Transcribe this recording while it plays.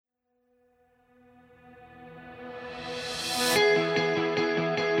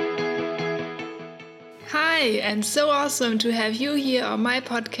Hi, and so awesome to have you here on my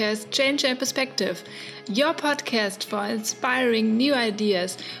podcast, Change and Perspective, your podcast for inspiring new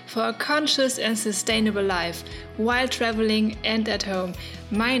ideas for a conscious and sustainable life while traveling and at home.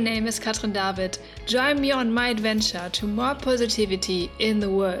 My name is Katrin David. Join me on my adventure to more positivity in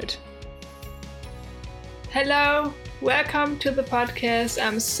the world. Hello, welcome to the podcast.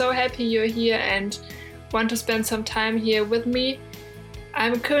 I'm so happy you're here and want to spend some time here with me.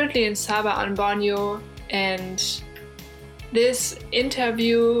 I'm currently in Sabah on Borneo, and this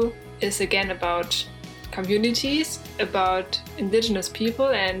interview is again about communities, about indigenous people,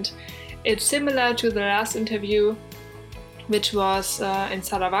 and it's similar to the last interview, which was in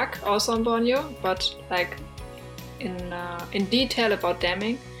Sarawak, also on Borneo, but like in detail about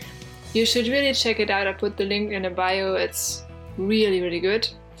damming. You should really check it out. I put the link in the bio. It's really, really good.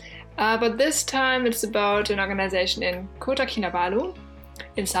 But this time it's about an organization in Kota Kinabalu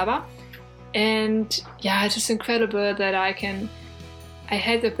in Sabah. And yeah, it's just incredible that I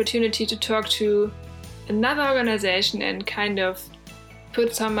had the opportunity to talk to another organization and kind of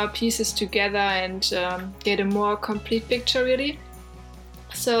put some pieces together and get a more complete picture, really.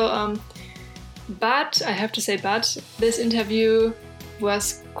 So, but I have to say, this interview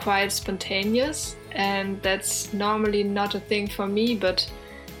was quite spontaneous, and that's normally not a thing for me, but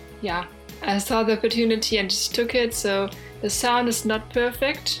yeah, I saw the opportunity and just took it. So the sound is not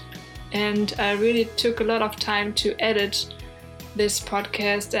perfect, and I really took a lot of time to edit this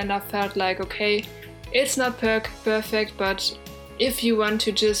podcast, and I felt like, okay, it's not perfect, but if you want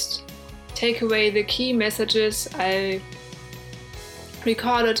to just take away the key messages, I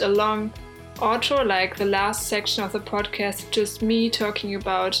recorded a long outro, like the last section of the podcast, just me talking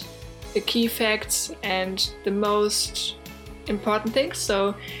about the key facts and the most important things.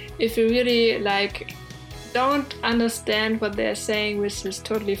 So if you really don't understand what they're saying, which is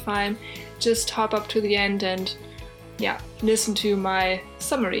totally fine, just hop up to the end and listen to my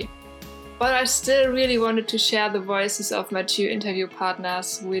summary. But I still really wanted to share the voices of my two interview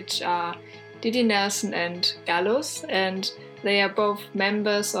partners, which are Didi Nelson and Gallos, and they are both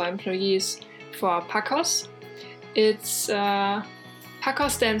members or employees for PACOS. It's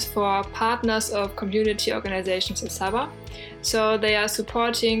PACOS stands for Partners of Community Organizations in Sabah. So they are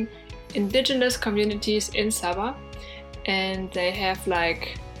supporting indigenous communities in Sabah, and they have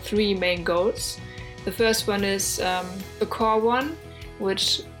three main goals. The first one is the core one,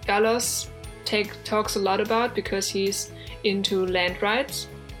 which Gallos talks a lot about because he's into land rights,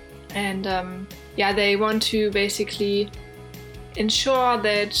 and they want to basically ensure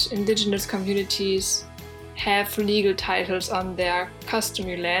that indigenous communities have legal titles on their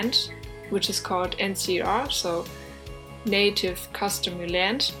customary land, which is called NCR, so Native Customary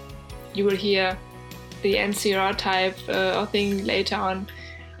Land. You will hear the NCR type thing later on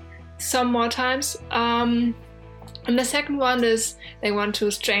some more times. And the second one is they want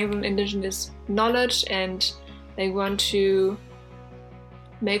to strengthen indigenous knowledge, and they want to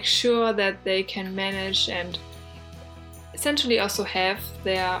make sure that they can manage and essentially also have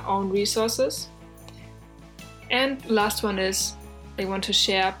their own resources. And the last one is they want to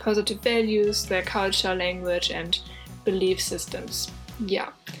share positive values, their culture, language, and belief systems. Yeah.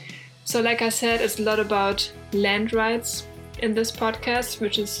 So like I said, it's a lot about land rights in this podcast,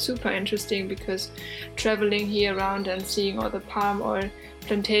 which is super interesting because traveling here around and seeing all the palm oil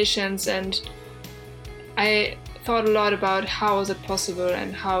plantations, and I thought a lot about how is it possible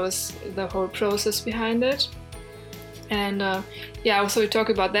and how is the whole process behind it. And so we talk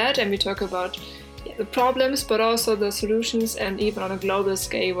about that, and we talk about the problems, but also the solutions, and even on a global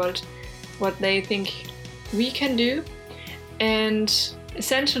scale, what they think we can do, and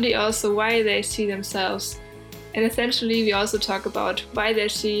essentially also why they see themselves. And essentially we also talk about why they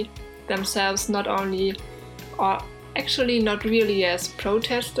see themselves not only, or actually not really as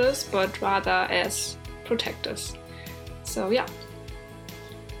protesters, but rather as protectors. So yeah,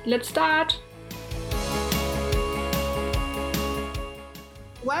 let's start.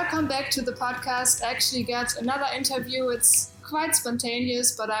 Welcome back to the podcast. I actually got another interview. It's quite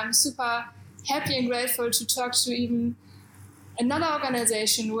spontaneous, but I'm super happy and grateful to talk to even another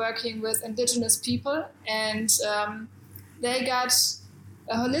organization working with indigenous people, and they got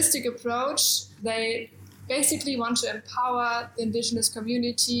a holistic approach. They basically want to empower the indigenous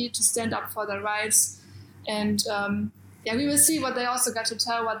community to stand up for their rights, and we will see what they also got to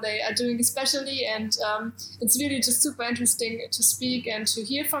tell, what they are doing especially, and it's really just super interesting to speak and to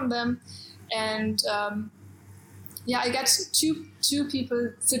hear from them. And I got two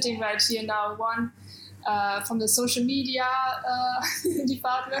people sitting right here now. One from the social media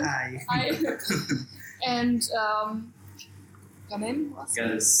department. Hi. And your name was?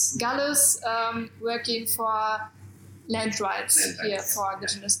 Gallus. Gallus, working for land rights here for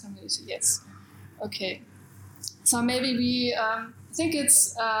indigenous community. Yes. Okay. So maybe we think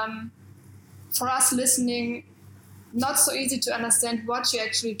it's for us listening not so easy to understand what you're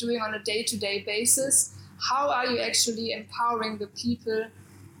actually doing on a day-to-day basis. How are you actually empowering the people?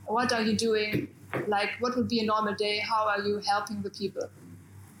 What are you doing? Like, what would be a normal day? How are you helping the people?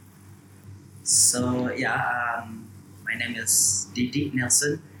 So my name is Didi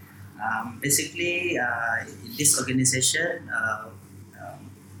Nelson. Basically, in this organization,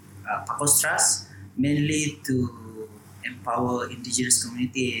 Pakostras, mainly to empower indigenous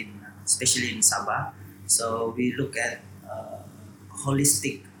community, especially in Sabah. So we look at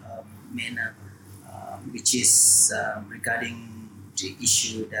holistic manner, which is regarding the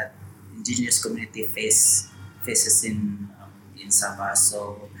issue that indigenous community faces in Sabah.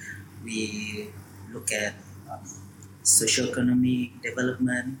 So we look at socio-economic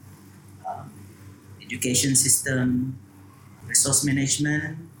development, um, education system, resource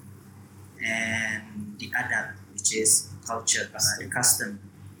management, and the adat, which is culture, the custom.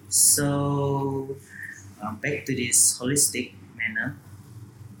 So back to this holistic manner,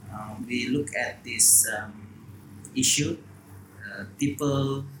 we look at this issue.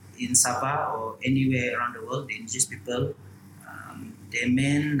 People in Sabah or anywhere around the world, the indigenous people, they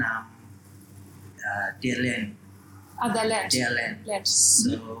mean their land. Other land. Their land. Land.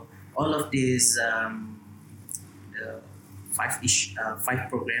 So all of these the five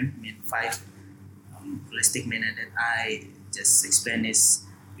program, five holistic manner that I just explained is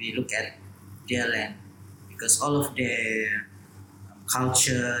we look at their land because all of their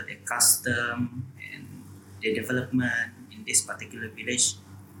culture, their custom, and their development in this particular village,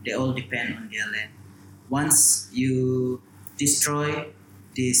 they all depend on their land. Once you destroy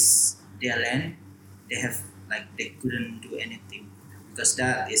their land, they couldn't do anything because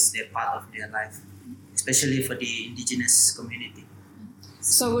that is their part of their life, especially for the indigenous community.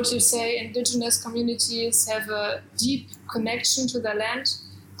 So would you say indigenous communities have a deep connection to their land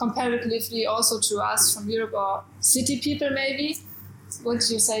comparatively also to us from Europe or city people maybe? Would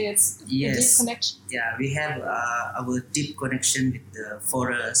you say it's a deep connection? Yeah, we have our deep connection with the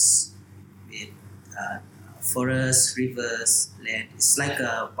forests, with forests, rivers, land. It's like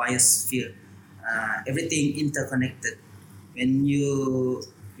a biosphere. Everything interconnected. When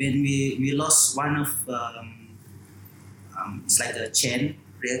we lost one of it's like a chain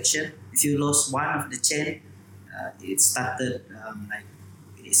reaction. If you lost one of the chain, it started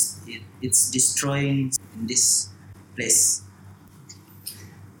it's destroying in this place.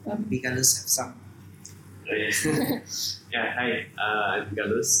 Gallus have some. Yeah, hi, I'm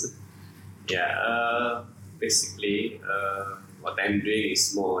Gallus. Yeah, basically, what I'm doing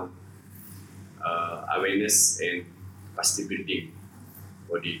is more awareness and capacity building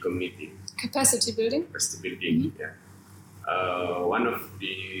for the community. Capacity building? Capacity building, yeah. One of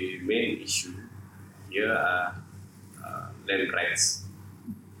the main issues here are land rights.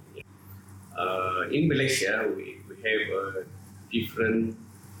 In Malaysia, we have a different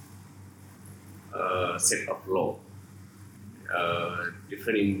set of law.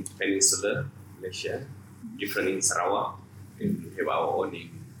 Different in Peninsular Malaysia, different in Sarawak, and we have our own in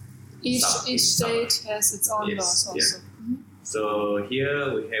each state has its own laws also. Yeah. So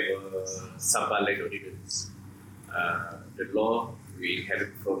here we have a Sabah Land Ordinance. The law we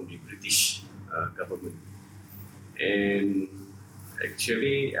inherit from the British government, and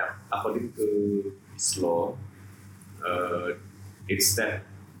actually, according to this law, it's that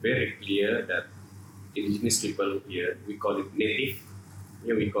very clear that indigenous people here, we call it native.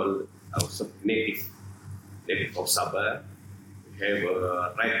 Here we call also native of Sabah. We have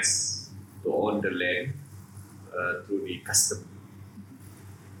rights to own the land through the custom.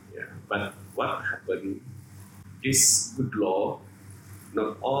 Yeah. But what happened? This good law,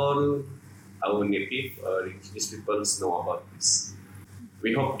 not all our native indigenous peoples know about this.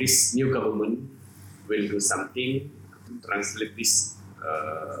 We hope this new government will do something to translate this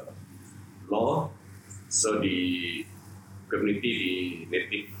law so the community, the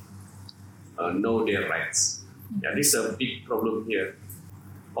native, know their rights. Yeah, this is a big problem here.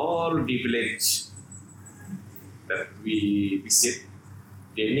 All the village that we visit,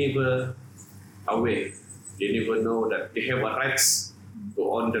 they never aware. They never know that they have a rights to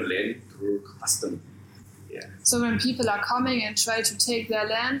own the land through custom. Yeah. So when people are coming and try to take their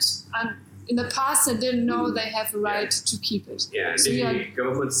land, and in the past they didn't know they have a right to keep it. Yeah, so the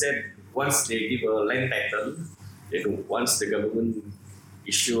government said once they give a land title, once the government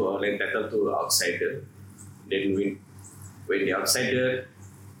issue a land title to an outsider, then when the outsider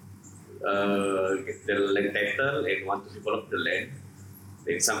get the land title and want to develop the land.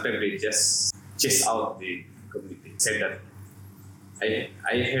 Then sometimes they just chase out the community, say that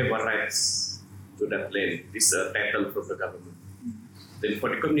I have a rights to that land. This is a title from the government. Then for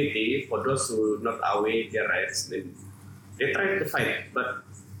the community, for those who not aware their rights, then they try to fight. But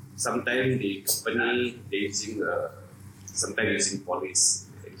sometimes the company they using sometimes using police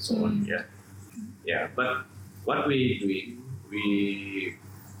and so on. Yeah. But what we doing, we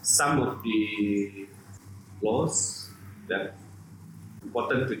some of the laws that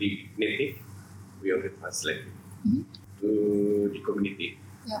important to the native, we already translate to the community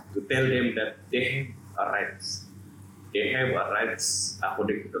to tell them that they have a rights. They have a rights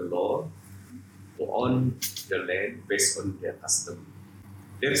according to the law to own the land based on their custom.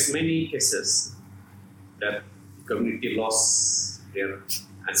 There's many cases that the community lost their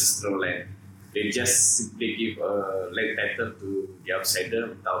ancestral land. They just simply give a land title to the outsider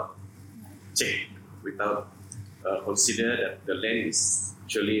without check, without consider that the land is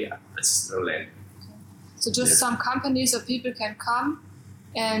actually ancestral land. So just some companies or people can come,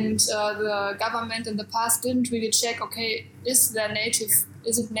 and the government in the past didn't really check. Okay, is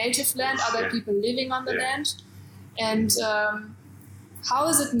it native land? Are there people living on the land? And how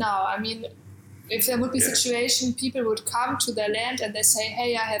is it now? I mean, if there would be a situation, people would come to their land and they say,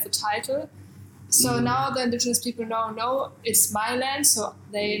 "Hey, I have a title." So now the indigenous people know, no, it's my land, so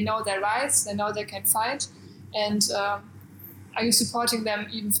they know their rights, they know they can fight. And are you supporting them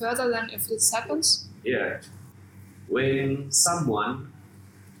even further than if this happens? Yeah. When someone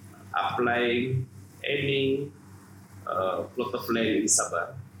applying any plot of land in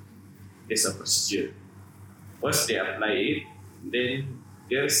Sabah, there's a procedure. Once they apply it, then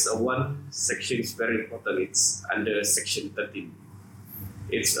there's one section is very important. It's under section 13.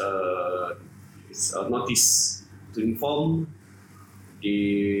 It's a notice to inform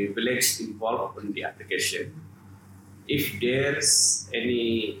the village involved in the application. If there's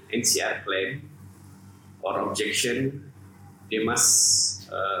any NCR claim or objection, they must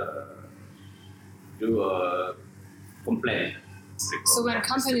do a complaint. So when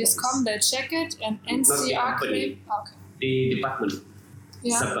companies come, they check it and NCR claim? Okay. The department,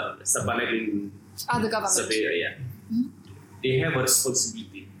 Sabah Land the government. Surveyor, they have a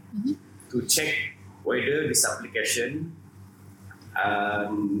responsibility to check whether this application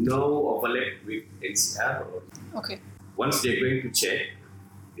no overlap with NCR. Okay. Once they're going to check,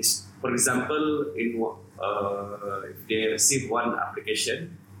 for example, if they receive one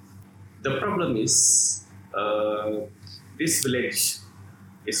application, the problem is this village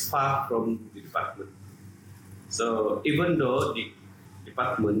is far from the department. So even though the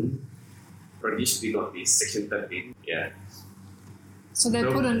department produced the notice, section 13, so they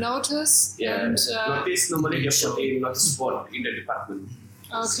put a notice and... notice normally they put a notice board in the department.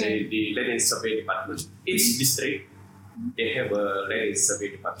 Okay. Say the land and survey department. Each district, they have a land and survey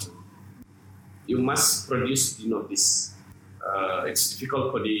department. You must produce the notice. It's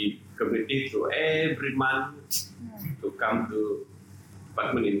difficult for the community to every month to come to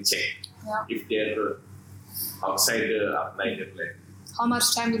department and check if they're outsider apply their land. How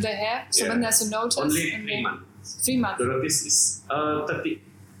much time do they have? So when there's a notice? Only 3 months. 3 months. The notice is 30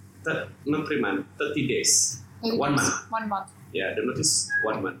 days. 1 month. 1 month. Yeah, the notice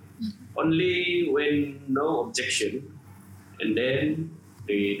 1 month. Only when no objection, and then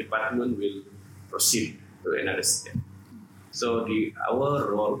the department will proceed to another step. So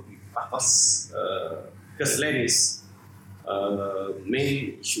our role, PAKOS, because land is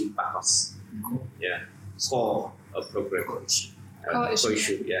main issue in PAKOS. Core program issue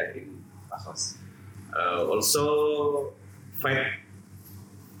in PAKOS. Also fight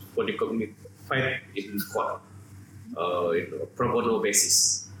for the community, fight in court, in a pro bono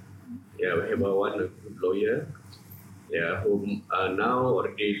basis. We have one good lawyer, who now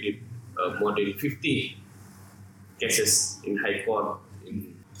already did more than 50 cases in high court.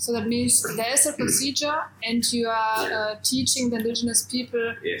 So that means there is a procedure, and you are teaching the indigenous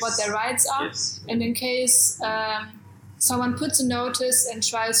people what their rights are. And in case someone puts a notice and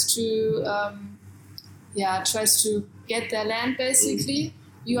tries to get their land, basically,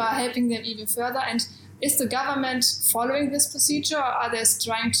 you are helping them even further. And is the government following this procedure, or are they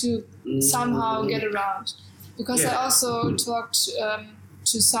trying to somehow get around? Because I also talked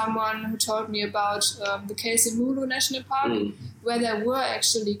to someone who told me about the case in Mulu National Park, where there were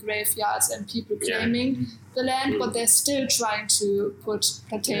actually graveyards and people claiming the land, but they're still trying to put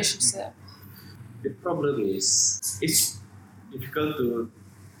plantations there. The problem is it's difficult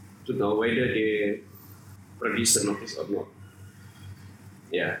to know whether they produce a notice or not.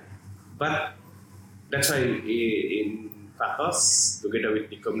 But that's why in factors together with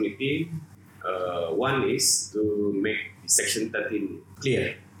the community. One is to make Section 13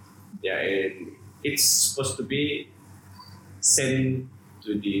 clear. Yeah, and it's supposed to be sent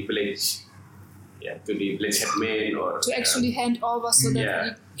to the village. Yeah, to the village headman or to actually hand over so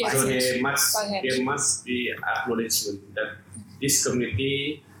that he gets so it by hand. there must be acknowledgement that this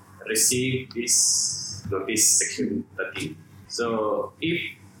community received this notice Section 13. So if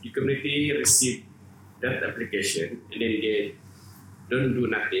the community receive that application and then they don't do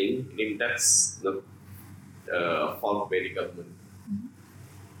nothing, then that's not fault by the government. Mm-hmm.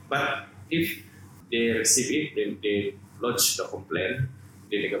 But if they receive it, then they lodge the complaint,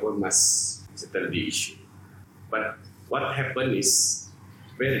 then the government must settle the issue. But what happened is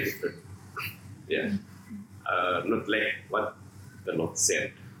very different. Yeah, not like what the law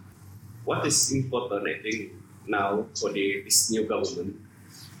said. What is important, I think, now for this new government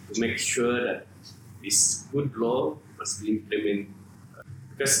to make sure that this good law must be implemented.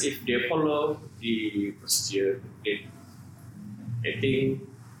 Because if they follow the procedure, then I think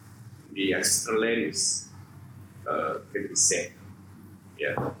the ancestral land is can be safe.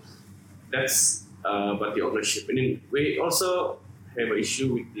 Yeah, that's about the ownership. And then we also have an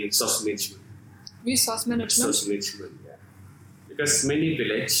issue with the resource management. Resource management? Resource management, yeah. Because many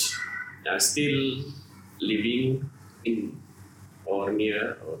villages are still living in or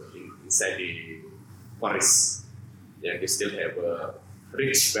near or inside the forest. Yeah, they still have a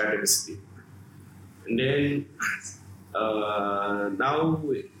rich biodiversity. And then now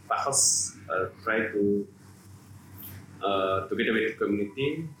Pahos try to together with the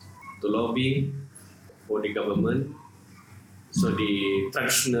community to lobby for the government so the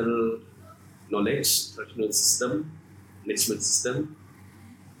traditional knowledge, traditional system, management system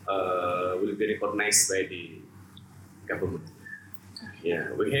will be recognized by the government.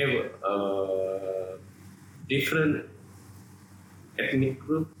 Yeah, we have different ethnic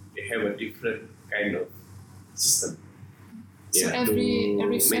group. They have a different kind of system. So Yeah,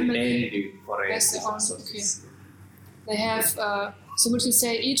 every family the forest has their own. Okay. They have. So would you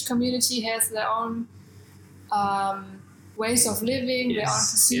say each community has their own ways of living, their own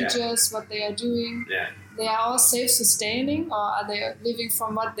procedures, what they are doing? Yeah. They are all self-sustaining, or are they living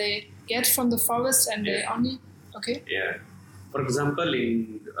from what they get from the forest and they only? Okay. Yeah. For example,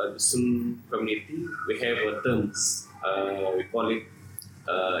 in the Sun community, we have terms. We call it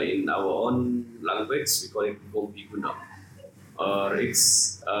in our own language. We call it Gombi Guna, or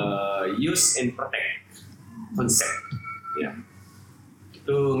it's use and protect concept. Yeah.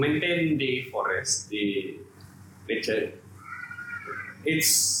 To maintain the forest, the nature,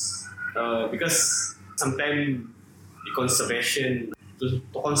 it's because sometimes the conservation to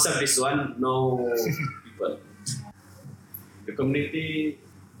conserve this one, no people. The community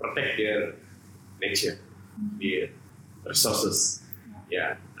protect their nature, their resources.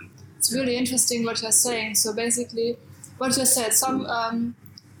 Yeah. It's really interesting what you're saying. So basically, what you said, some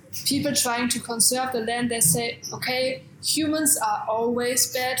people trying to conserve the land, they say, okay, humans are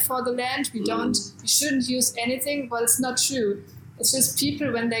always bad for the land. We shouldn't use anything, but it's not true. It's just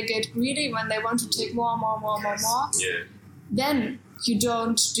people, when they get greedy, when they want to take more, then you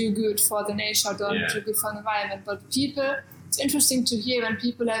don't do good for the nature, don't do good for the environment. But people, it's interesting to hear when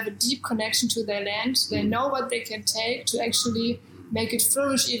people have a deep connection to their land, they know what they can take to actually make it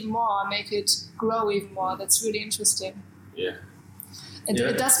flourish even more, make it grow even more. That's really interesting. Yeah. And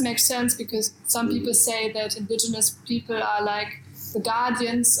it does make sense because some people say that indigenous people are like the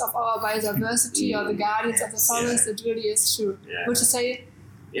guardians of our biodiversity or the guardians of the forest. It really is true. Yeah. Would you say?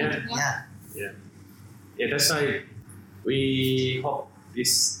 Yeah, that's why we hope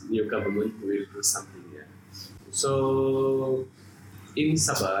this new government will do something. Yeah. So in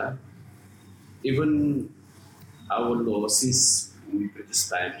Sabah, even our law since British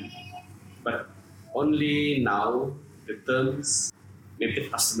time, but only now the terms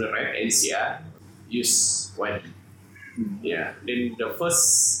native customer right (NCR) used widely. Yeah. Then the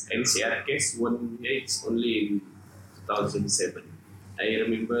first NCR case it's only in 2007. I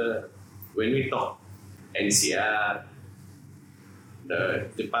remember when we talked NCR,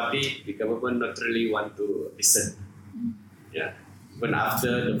 the party, the government not really want to listen. Yeah. When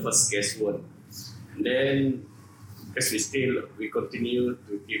after the first case won, and then because we continue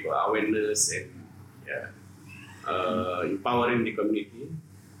to give awareness and empowering the community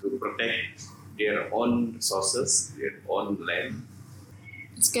to protect their own resources, their own land.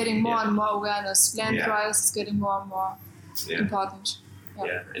 It's getting more and more awareness. Land rights is getting more and more important.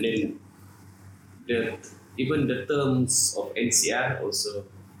 Yeah, and then even the terms of NCR also.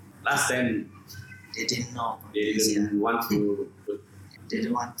 Last time they didn't know. They didn't want to. They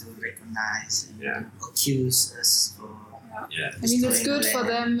didn't want to recognize and accuse us for Yeah. I mean, it's good for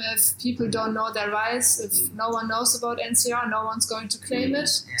them if people don't know their rights, if no one knows about NCR, no one's going to claim it.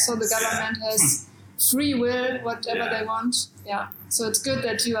 So the government has free will, whatever they want. Yeah. So it's good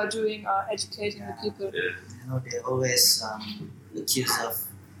that you are doing educating the people. They always accuse of,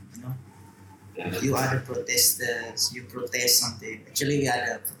 you are the protesters, you protest something. Actually, we are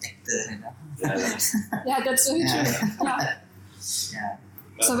the protector, Yeah, that's very true. Yeah.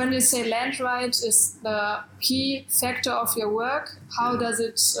 So when you say land rights is the key factor of your work, how does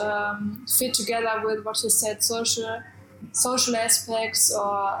it fit together with what you said, social aspects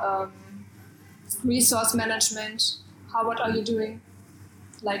or resource management? What are you doing?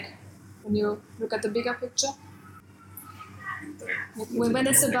 Like when you look at the bigger picture? When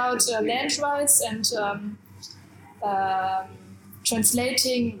it's about land rights and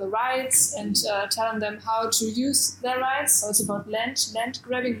translating the rights and telling them how to use their rights. So it's about land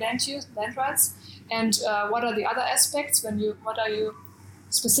grabbing, land rights. And what are the other aspects? What are you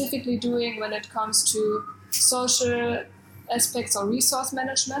specifically doing when it comes to social aspects or resource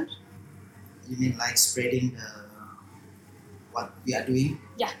management? You mean like spreading what we are doing?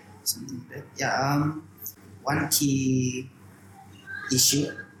 Yeah. Something like that. Yeah. One key issue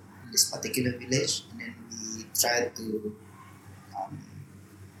in this particular village, and then we try to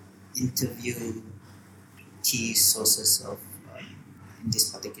interview key sources of in this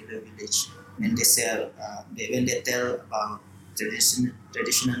particular village, and when they tell about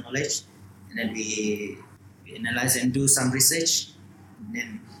traditional knowledge, and then we analyze and do some research, and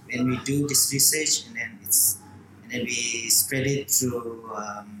then when we do this research, and then we spread it through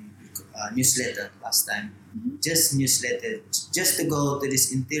newsletter last time. Just newsletter, just to go to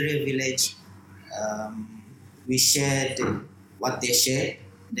this interior village. We shared what they shared,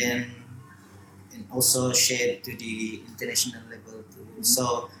 then and also shared to the international level too.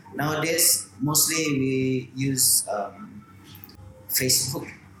 So nowadays mostly we use Facebook,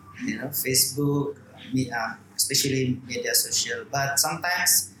 especially media social. But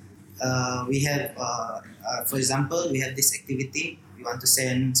sometimes we have, for example, we have this activity. We want to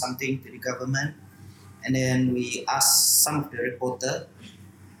send something to the government, and then we ask some of the reporter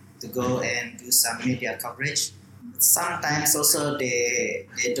to go and do some media coverage. Sometimes also they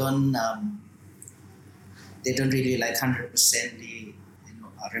don't really like 100%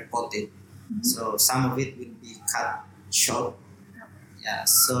 report it. So some of it will be cut short. Yeah.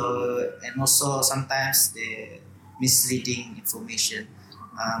 So and also sometimes the misleading information.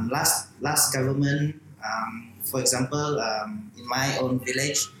 Last government, for example, in my own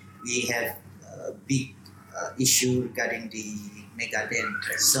village, we have a big issue regarding the mega dam.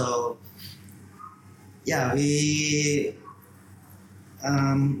 So yeah, we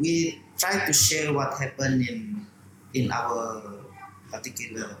try to share what happened in our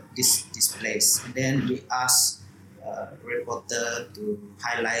particular this place, and then we ask reporter to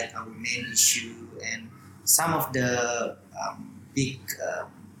highlight our main issue, and some of the big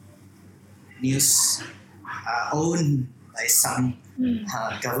news are owned by some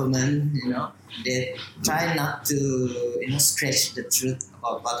government. They try not to scratch the truth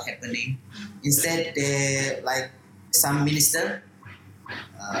about what's happening. Instead, they like some minister.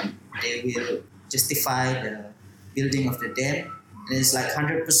 They will justify the building of the dam, and it's like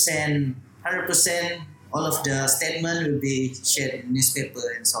 100%. All of the statement will be shared in newspaper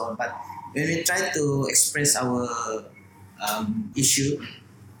and so on. But when we try to express our issue,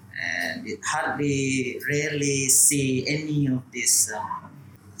 and it rarely see any of this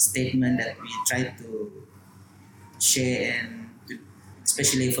statement that we try to share, and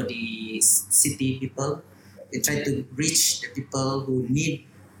especially for the city people, we try to reach the people who need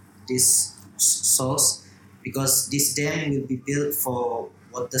this source, because this dam will be built for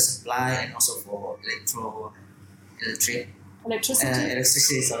water supply and also for electricity,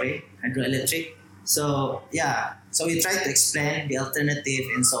 hydroelectric. So yeah, so we try to explain the alternative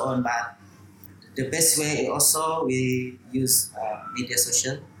and so on, but the best way also we use media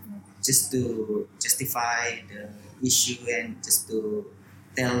social just to justify the issue and just to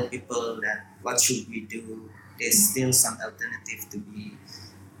tell people that what should we do. There's still some alternative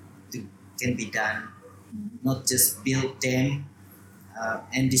can be done, not just build dam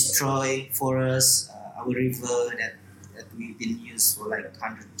and destroy forests, our river that we've been used for like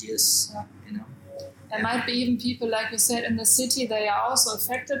 100 years. There might be even people, like you said, in the city, they are also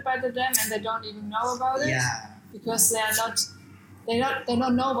affected by the dam and they don't even know about it. Yeah. Because they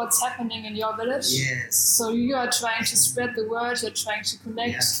don't know what's happening in your village. Yes. So you are trying to spread the word, you're trying to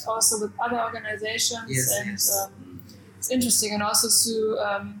connect also with other organizations. Yes. It's interesting. And also to,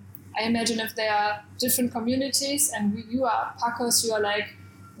 I imagine if there are different communities and you are Pacos, you are like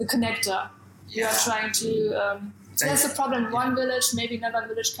the connector. You are trying to there's a problem in one village, maybe another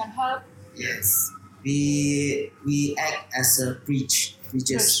village can help. Yes, we act as a bridges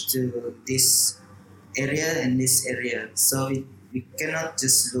to this area and this area. So we cannot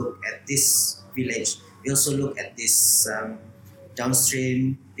just look at this village. We also look at this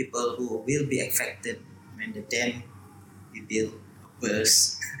downstream people who will be affected when the dam we build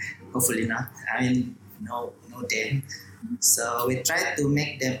burst. Hopefully not. I mean, no dam. So we try to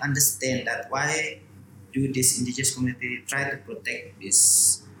make them understand that why do this indigenous community try to protect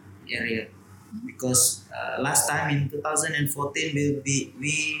this area, because last time in 2014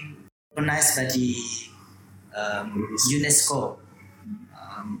 we recognized by the UNESCO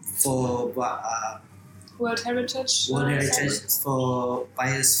for World Heritage. World Heritage for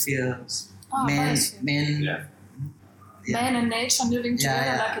biosphere, Man and nature living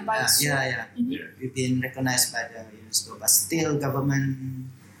together like a biosphere. We've been recognized by the UNESCO, but still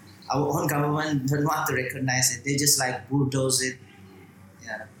our own government don't want to recognize it. They just like bulldoze it.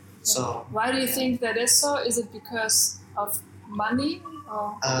 Yeah. So why do you think that is so? Is it because of money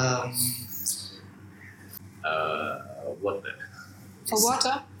or water. for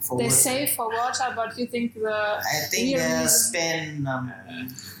water? They save for water, but you think I think they spend.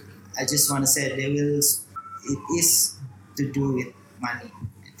 I just want to say it is to do with money.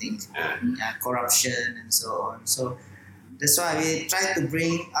 I think corruption and so on. So that's why we try to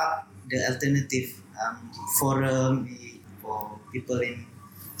bring up the alternative forum for people in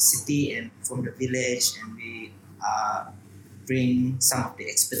city and from the village, and we bring some of the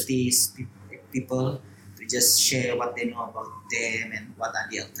expertise people to just share what they know about them and what are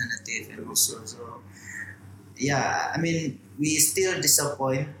the alternatives, and also I mean we still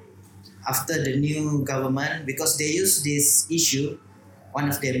disappoint after the new government, because they use this issue, one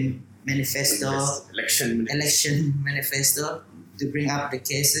of their election manifesto, to bring up the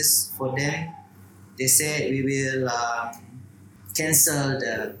cases for them. They say we will cancel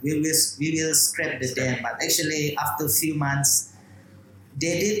we will scrap the dam, but actually after a few months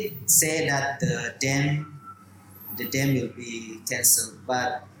they did say that the dam will be cancelled,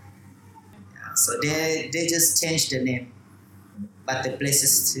 but so they just changed the name, but the place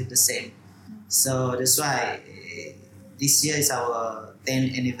is still the same. So that's why this year is our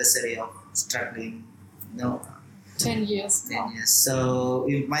 10th anniversary of struggling. 10 years. 10 years. So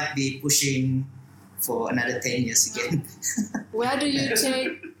we might be pushing for another 10 years again. Where do you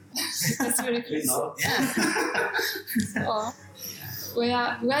take? That's really cool.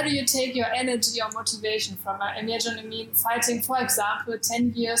 Where do you take your energy or motivation from? I mean, fighting, for example,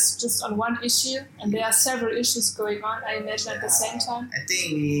 10 years just on one issue, and there are several issues going on, I imagine, at the same time. I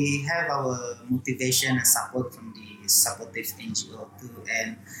think we have our motivation and support from the supportive NGO too,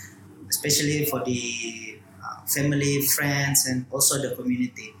 and especially for the family, friends, and also the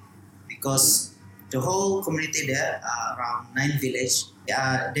community, because the whole community there, around 9 villages,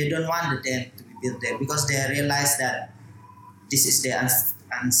 they don't want the dam to be built there, because they realize that this is their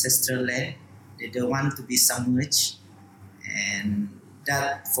ancestral land. They don't want to be submerged, and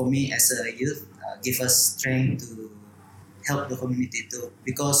that for me as a youth give us strength to help the community too,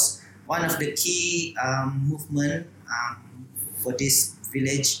 because one of the key movement for this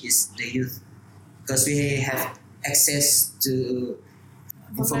village is the youth, because we have access to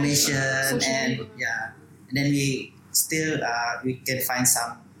information and then we still we can find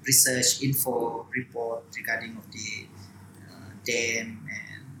some research info report regarding of the dam,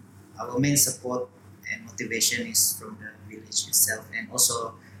 and our main support and motivation is from the village itself, and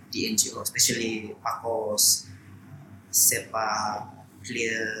also the NGO, especially PACOS, SEPA,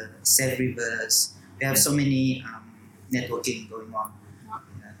 Clear, Save Rivers. We have so many networking going on.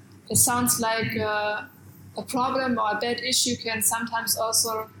 It sounds like a problem or a bad issue can sometimes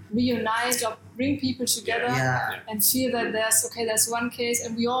also reunite or bring people together and feel that there's one case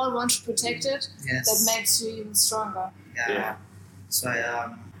and we all want to protect it. That makes you even stronger. So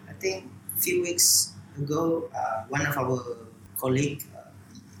I think a few weeks ago, one of our colleagues,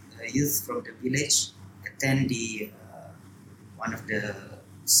 youth from the village, attend one of the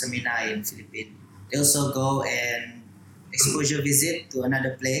seminar in Philippines. They also go and exposure visit to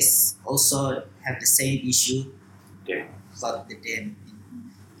another place, also have the same issue about the dam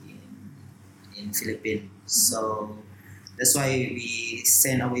in Philippines. So that's why we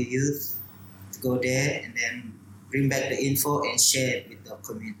send our youth to go there and then bring back the info and share it with the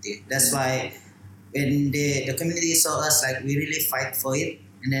community. That's why when the community saw us, like we really fight for it,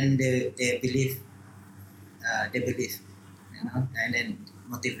 and then they believe, and then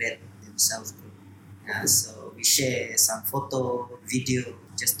motivate themselves. So we share some photo, video,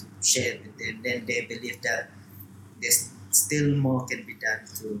 just to share with them. Then they believe that there's still more can be done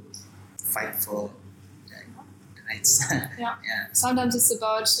to fight for the lights. Yeah. Yeah. Sometimes it's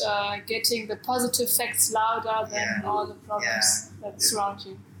about getting the positive facts louder than all the problems that surround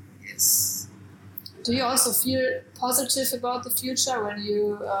you. Yes. Do you also feel positive about the future when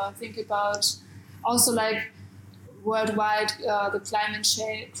you think about also like worldwide the climate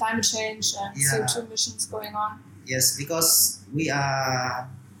change and CO2 emissions going on? Yes, because we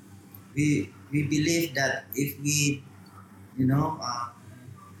believe that if we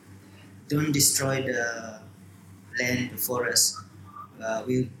don't destroy the land, the forest,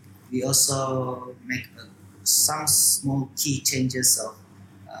 we also make some small key changes of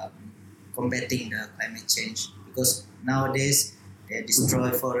um, combating the climate change, because nowadays they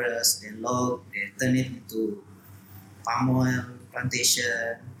destroy forests, they log, they turn it into palm oil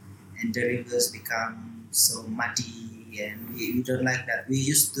plantation, and the rivers become so muddy, and we don't like that. We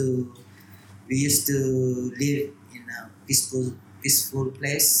used to live in a peaceful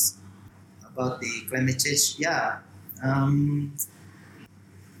place. About the climate change,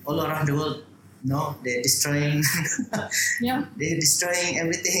 all around the world, they're destroying they're destroying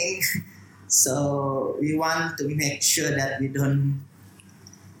everything. So we want to make sure that we don't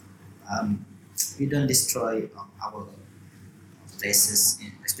destroy our places,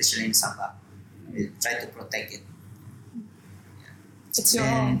 especially in Sabah. We try to protect it. It's your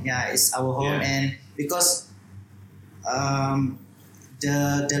home. Yeah, it's our home, and because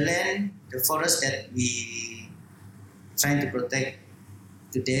the land, the forest that we trying to protect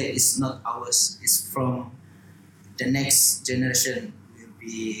today is not ours. It's from the next generation. Will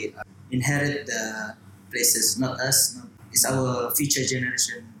be inherit the places, not us. It's our future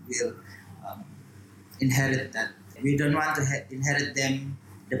generation will inherit that. We don't want to inherit them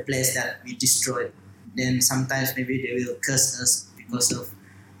the place that we destroyed. Then sometimes maybe they will curse us because of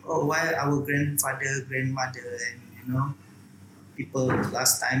why our grandmother, and people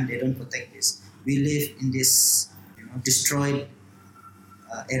last time they don't protect this. We live in this destroyed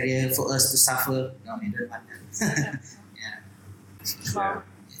area for us to suffer. No, we don't want that. Wow.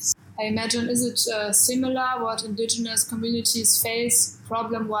 I imagine, is it similar what indigenous communities face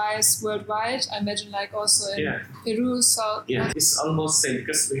problem-wise worldwide? I imagine like also in Peru, South. Yeah, it's almost same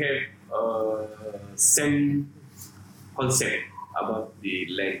because we have same concept about the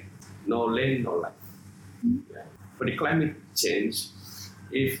land. No land, no life. Mm-hmm. Yeah. For the climate change,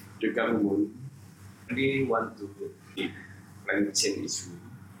 if the government really want to keep climate change issue,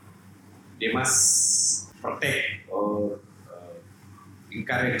 they must protect or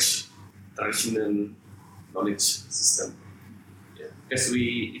encourage traditional knowledge system. Yeah. Because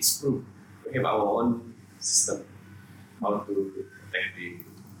it's proved we have our own system how to protect the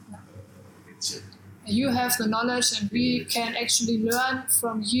nature. You have the knowledge, and we can actually learn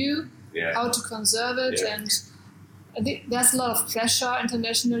from you how to conserve it. And I think there's a lot of pressure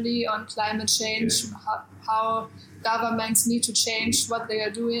internationally on climate change, how governments need to change what they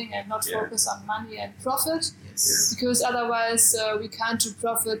are doing and not focus on money and profit, because otherwise we can't do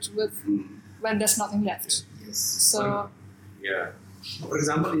profit when there's nothing left. So, for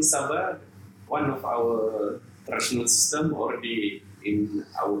example, in Sabah, one of our traditional system already in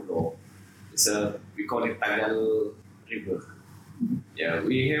our law. We call it Tagal River. Yeah,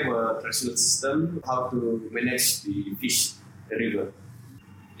 we have a traditional system how to manage the fish, the river.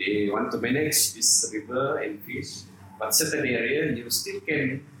 They want to manage this river and fish, but certain area you still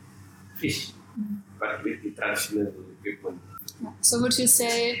can fish, but with the traditional equipment. So would you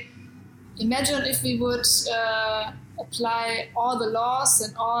say, imagine if we would apply all the laws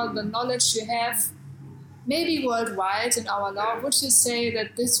and all the knowledge you have, maybe worldwide in our law, would you say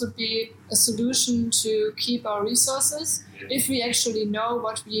that this would be a solution to keep our resources if we actually know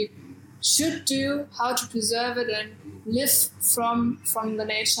what we should do, how to preserve it and live from the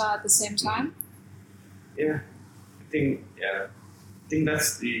nature at the same time? I think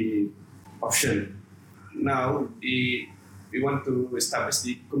that's the option. Now we want to establish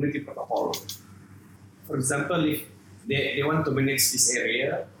the community protocol. For example, if they want to manage this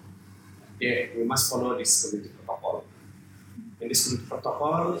area, we must follow this community protocol. And this community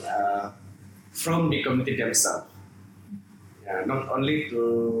protocol from the community themselves. Not only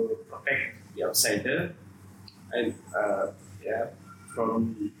to protect the outsider and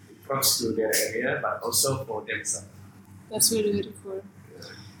from approach to their area, but also for themselves. That's really beautiful.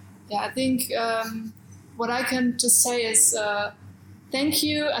 I think what I can just say is thank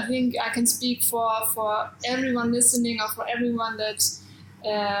you. I think I can speak for everyone listening or for everyone that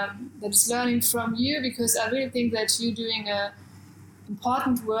is learning from you, because I really think that you're doing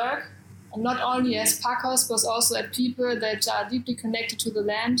important work, and not only as Pacos, but also as people that are deeply connected to the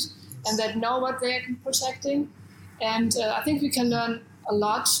land and that know what they are protecting. And I think we can learn a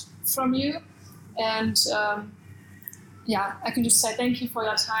lot from you. And yeah, I can just say thank you for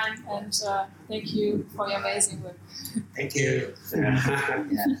your time and thank you for your amazing work. Thank you.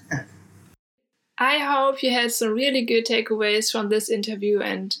 Yeah. I hope you had some really good takeaways from this interview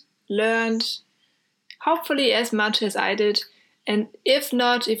and learned hopefully as much as I did. And if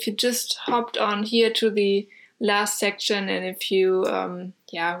not, if you just hopped on here to the last section and if you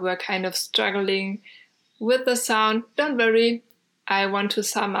were kind of struggling with the sound, don't worry. I want to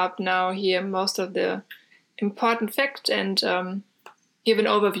sum up now here most of the important facts and give an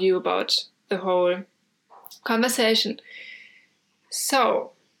overview about the whole conversation.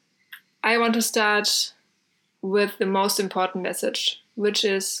 So, I want to start with the most important message, which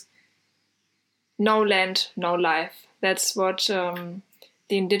is no land, no life. That's what the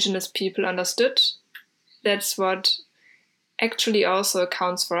indigenous people understood. That's what actually also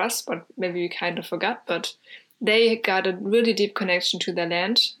accounts for us, but maybe we kind of forgot. But they got a really deep connection to their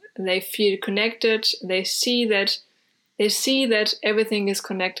land. They feel connected. They see that everything is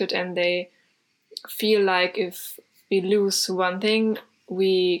connected, and they feel like if we lose one thing,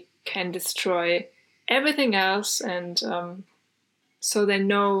 we can destroy everything else. And so they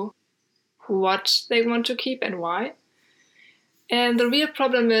know what they want to keep and why. And the real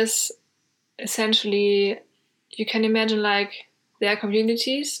problem is essentially, you can imagine like their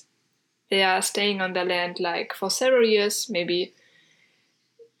communities, they are staying on their land like for several years, maybe,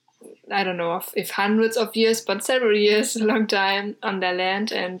 I don't know if hundreds of years, but several years, a long time on their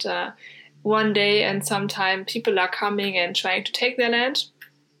land. And one day and sometime people are coming and trying to take their land.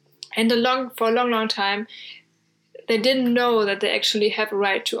 And for a long time, they didn't know that they actually have a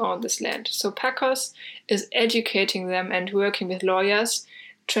right to own this land. So PACOS is educating them and working with lawyers,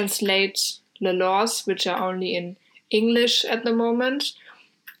 translate the laws, which are only in English at the moment,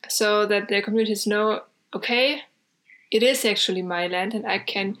 so that their communities know, okay, it is actually my land and I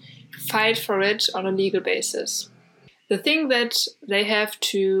can fight for it on a legal basis. The thing that they have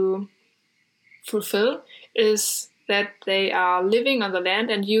to fulfill is that they are living on the land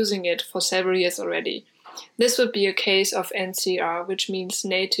and using it for several years already. This would be a case of NCR, which means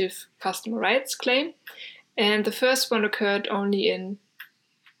Native Customer Rights Claim. And the first one occurred only in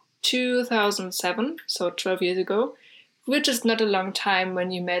 2007, so 12 years ago, which is not a long time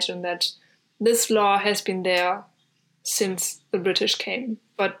when you imagine that this law has been there since the British came.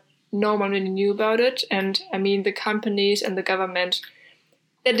 But no one really knew about it. And I mean, the companies and the government,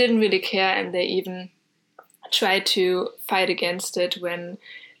 they didn't really care, and they even tried to fight against it when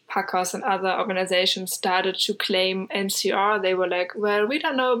PACOS and other organizations started to claim NCR. They were like, well, we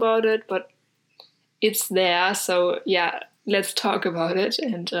don't know about it, but it's there. So yeah, let's talk about it.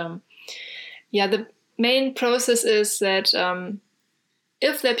 And the main process is that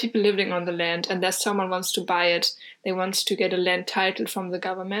if there are people living on the land and there's someone wants to buy it, they want to get a land title from the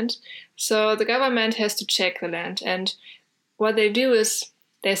government. So the government has to check the land. And what they do is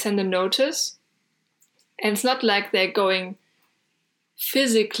they send a notice. And it's not like they're going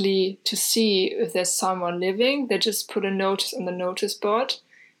physically to see if there's someone living. They just put a notice on the notice board,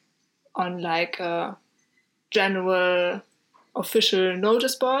 on like a general official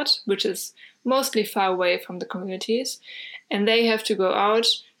notice board, which is mostly far away from the communities. And they have to go out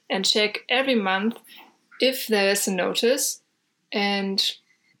and check every month if there is a notice and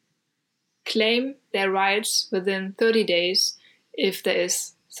claim their rights within 30 days if there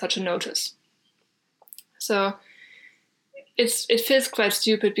is such a notice. So it feels quite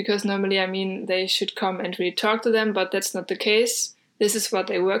stupid because normally, I mean, they should come and really talk to them, but that's not the case. This is what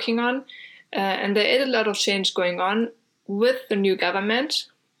they're working on. And there is a lot of change going on with the new government.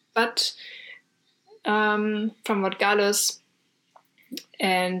 But from what Gallus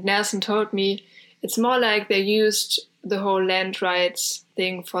and Nelson told me, it's more like they used the whole land rights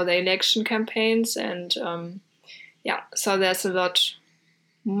thing for the election campaigns. And so there's a lot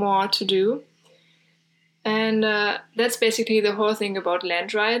more to do. And that's basically the whole thing about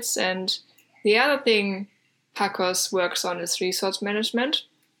land rights. And the other thing PACOS works on is resource management.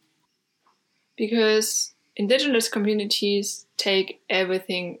 Because indigenous communities take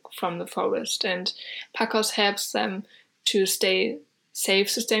everything from the forest, and PACOS helps them to stay safe,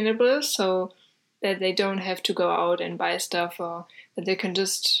 sustainable, so that they don't have to go out and buy stuff, or that they can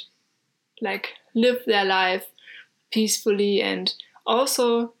just like live their life peacefully, and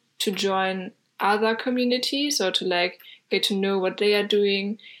also to join other communities or to like get to know what they are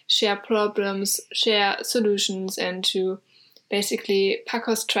doing, share problems, share solutions, and to basically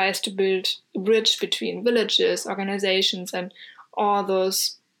PACOS tries to build a bridge between villages, organizations, and all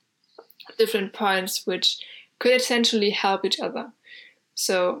those different points which could essentially help each other.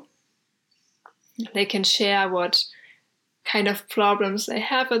 So they can share what kind of problems they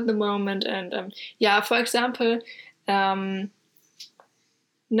have at the moment. And for example,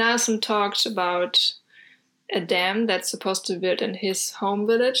 Nelson talked about a dam that's supposed to be built in his home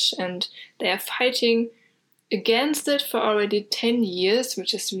village, and they are fighting against it for already 10 years,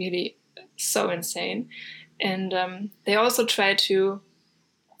 which is really so insane. And they also try to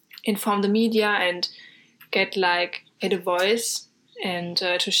inform the media and get a voice and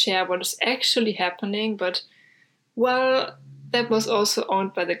to share what is actually happening. But, well, that was also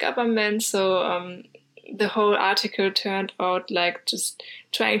owned by the government, so the whole article turned out like just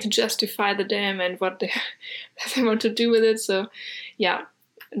trying to justify the dam and what they want to do with it. So, yeah,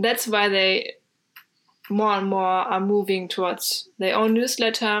 that's why they more and more are moving towards their own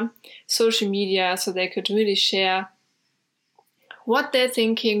newsletter, social media, so they could really share what they're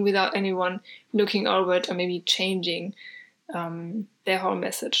thinking without anyone looking over it or maybe changing their whole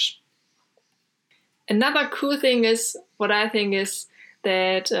message. Another cool thing is, what I think is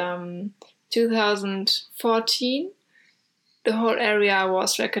that 2014, the whole area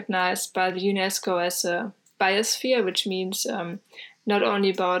was recognized by the UNESCO as a biosphere, which means not only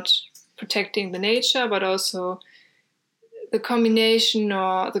about protecting the nature, but also the combination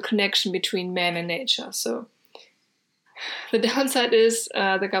or the connection between man and nature. So the downside is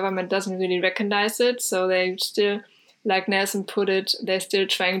the government doesn't really recognize it, so they still, like Nelson put it, they're still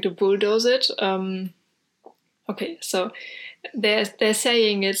trying to bulldoze it. Okay, so they're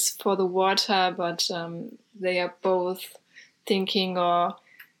saying it's for the water, but they are both thinking or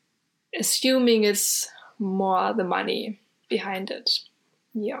assuming it's more the money behind it.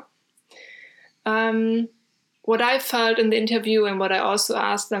 Yeah. What I felt in the interview and what I also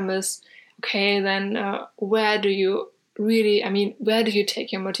asked them is, okay, then where do you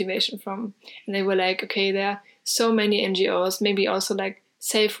take your motivation from? And they were like, okay, there are so many NGOs, maybe also like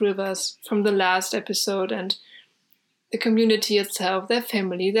Save Rivers from the last episode, and the community itself, their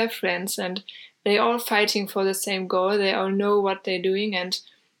family, their friends, and they're all fighting for the same goal. They all know what they're doing, and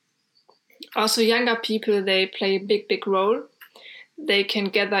also younger people, they play a big, big role. They can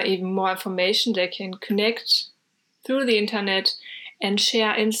gather even more information. They can connect through the internet and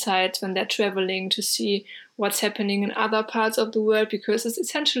share insights when they're traveling to see what's happening in other parts of the world, because it's the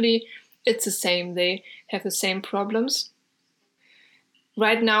same. They have the same problems.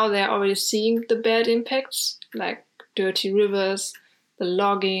 Right now, they're already seeing the bad impacts, like dirty rivers, the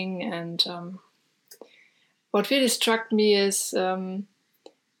logging, and what really struck me is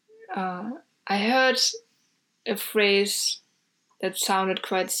I heard a phrase that sounded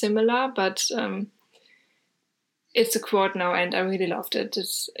quite similar, but it's a quote now, and I really loved it.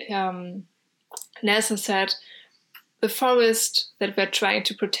 It's Nelson said, "The forest that we're trying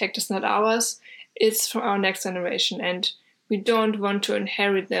to protect is not ours; it's for our next generation, and we don't want to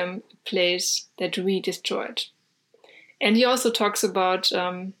inherit them a place that we destroyed." And he also talks about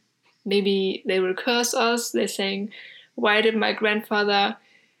maybe they will curse us. They're saying, "Why did my grandfather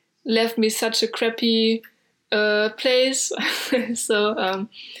left me such a crappy place?" So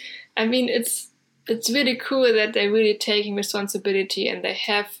I mean, it's really cool that they're really taking responsibility and they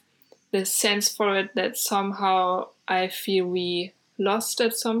have the sense for it that somehow I feel we lost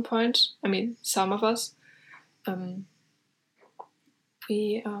at some point. I mean, some of us.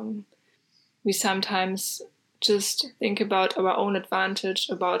 We sometimes just think about our own advantage,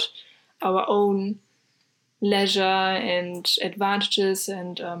 about our own leisure and advantages,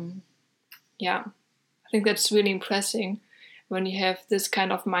 and I think that's really impressive when you have this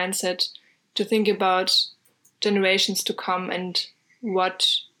kind of mindset to think about generations to come and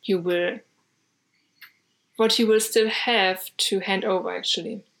what you will still have to hand over,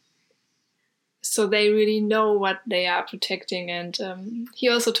 actually. So they really know what they are protecting. And he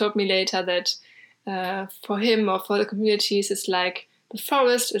also told me later that for him or for the communities, it's like the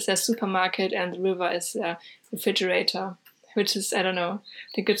forest is their supermarket and the river is their refrigerator, which is, I don't know,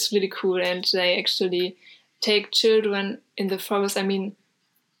 I think it's really cool. And they actually take children in the forest. I mean,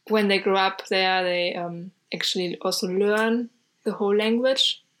 when they grow up there, they actually also learn the whole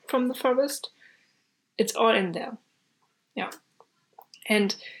language from the forest. It's all in there. Yeah.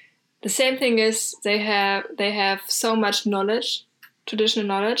 And the same thing is they have so much knowledge, traditional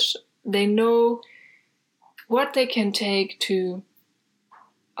knowledge. They know what they can take to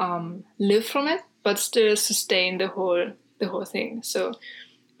live from it, but still sustain the whole thing. So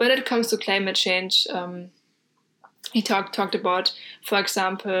when it comes to climate change, he talked about, for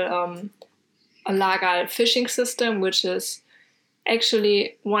example, a legal fishing system, which is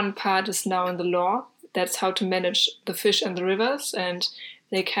actually one part is now in the law. That's how to manage the fish in the rivers, and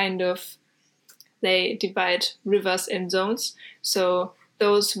they divide rivers in zones. So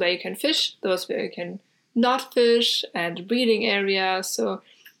those where you can fish, those where you can not fish, and breeding areas. So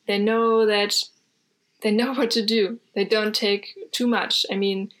they know that they know what to do. They don't take too much. I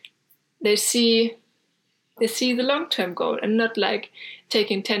mean, they see the long-term goal and not like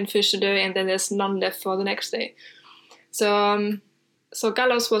taking 10 fish a day and then there's none left for the next day. So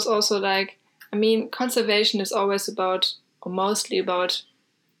Gallos was also like, I mean, conservation is always about, or mostly about,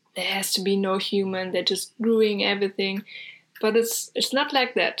 there has to be no human, they're just ruining everything. But it's not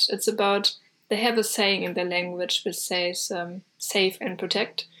like that. It's about, they have a saying in their language which says save and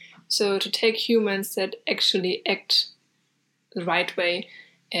protect. So to take humans that actually act the right way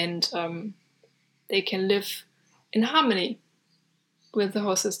and they can live in harmony with the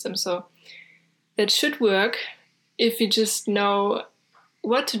whole system. So that should work if we just know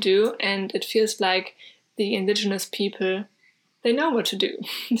what to do, and it feels like the indigenous people, they know what to do.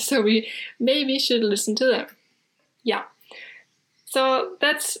 So we maybe should listen to them. Yeah. So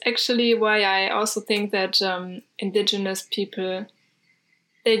that's actually why I also think that indigenous people,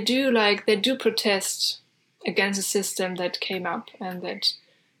 they do protest against a system that came up and that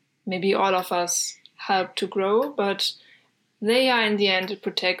maybe all of us helped to grow, but they are in the end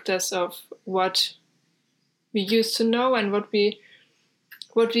protectors of what we used to know and what we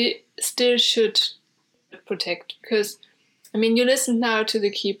still should protect. Because, I mean, you listened now to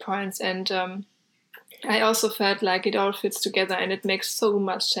the key points, and I also felt like it all fits together and it makes so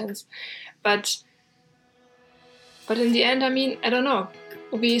much sense. But in the end, I mean, I don't know.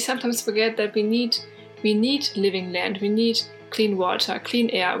 We sometimes forget that we need living land, we need clean water, clean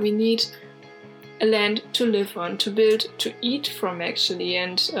air, we need a land to live on, to build, to eat from actually.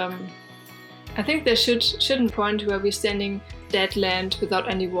 And I think there shouldn't point where we're standing dead land without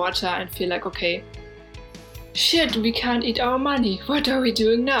any water and feel like, okay, shit, we can't eat our money. What are we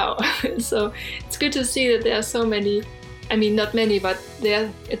doing now? So it's good to see that there are so many, I mean, not many, but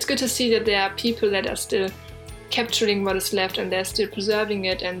it's good to see that there are people that are still capturing what is left and they're still preserving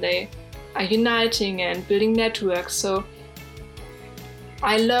it, and they are uniting and building networks. So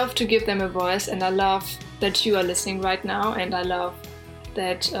I love to give them a voice, and I love that you are listening right now, and I love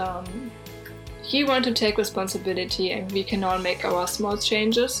that you want to take responsibility, and we can all make our small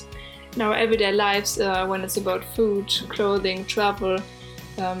changes in our everyday lives when it's about food, clothing, travel.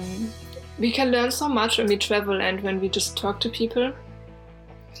 We can learn so much when we travel and when we just talk to people.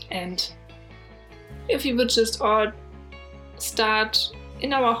 And if we would just all start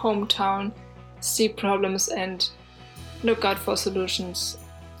in our hometown, see problems and look out for solutions,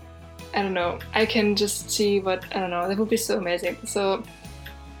 I don't know, I can just see that would be so amazing. So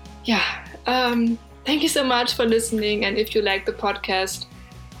yeah, thank you so much for listening, and if you like the podcast,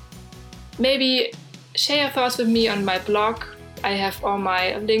 maybe share your thoughts with me on my blog. I have all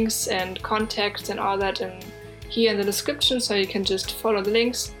my links and contacts and all that here in the description, so you can just follow the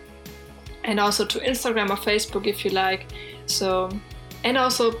links. And also to Instagram or Facebook if you like. So, and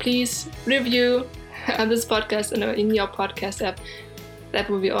also please review on this podcast in your podcast app. That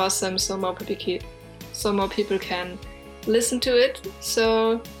would be awesome. So more people can listen to it.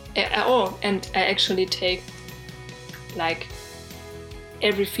 So, and I actually take like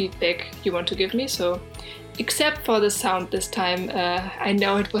every feedback you want to give me. So, except for the sound this time, I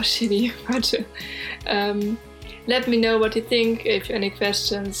know it was shitty, but let me know what you think. If you have any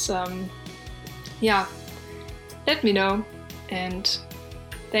questions, let me know. And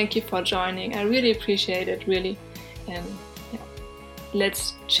thank you for joining. I really appreciate it, really. And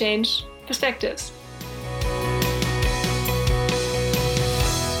let's change perspectives.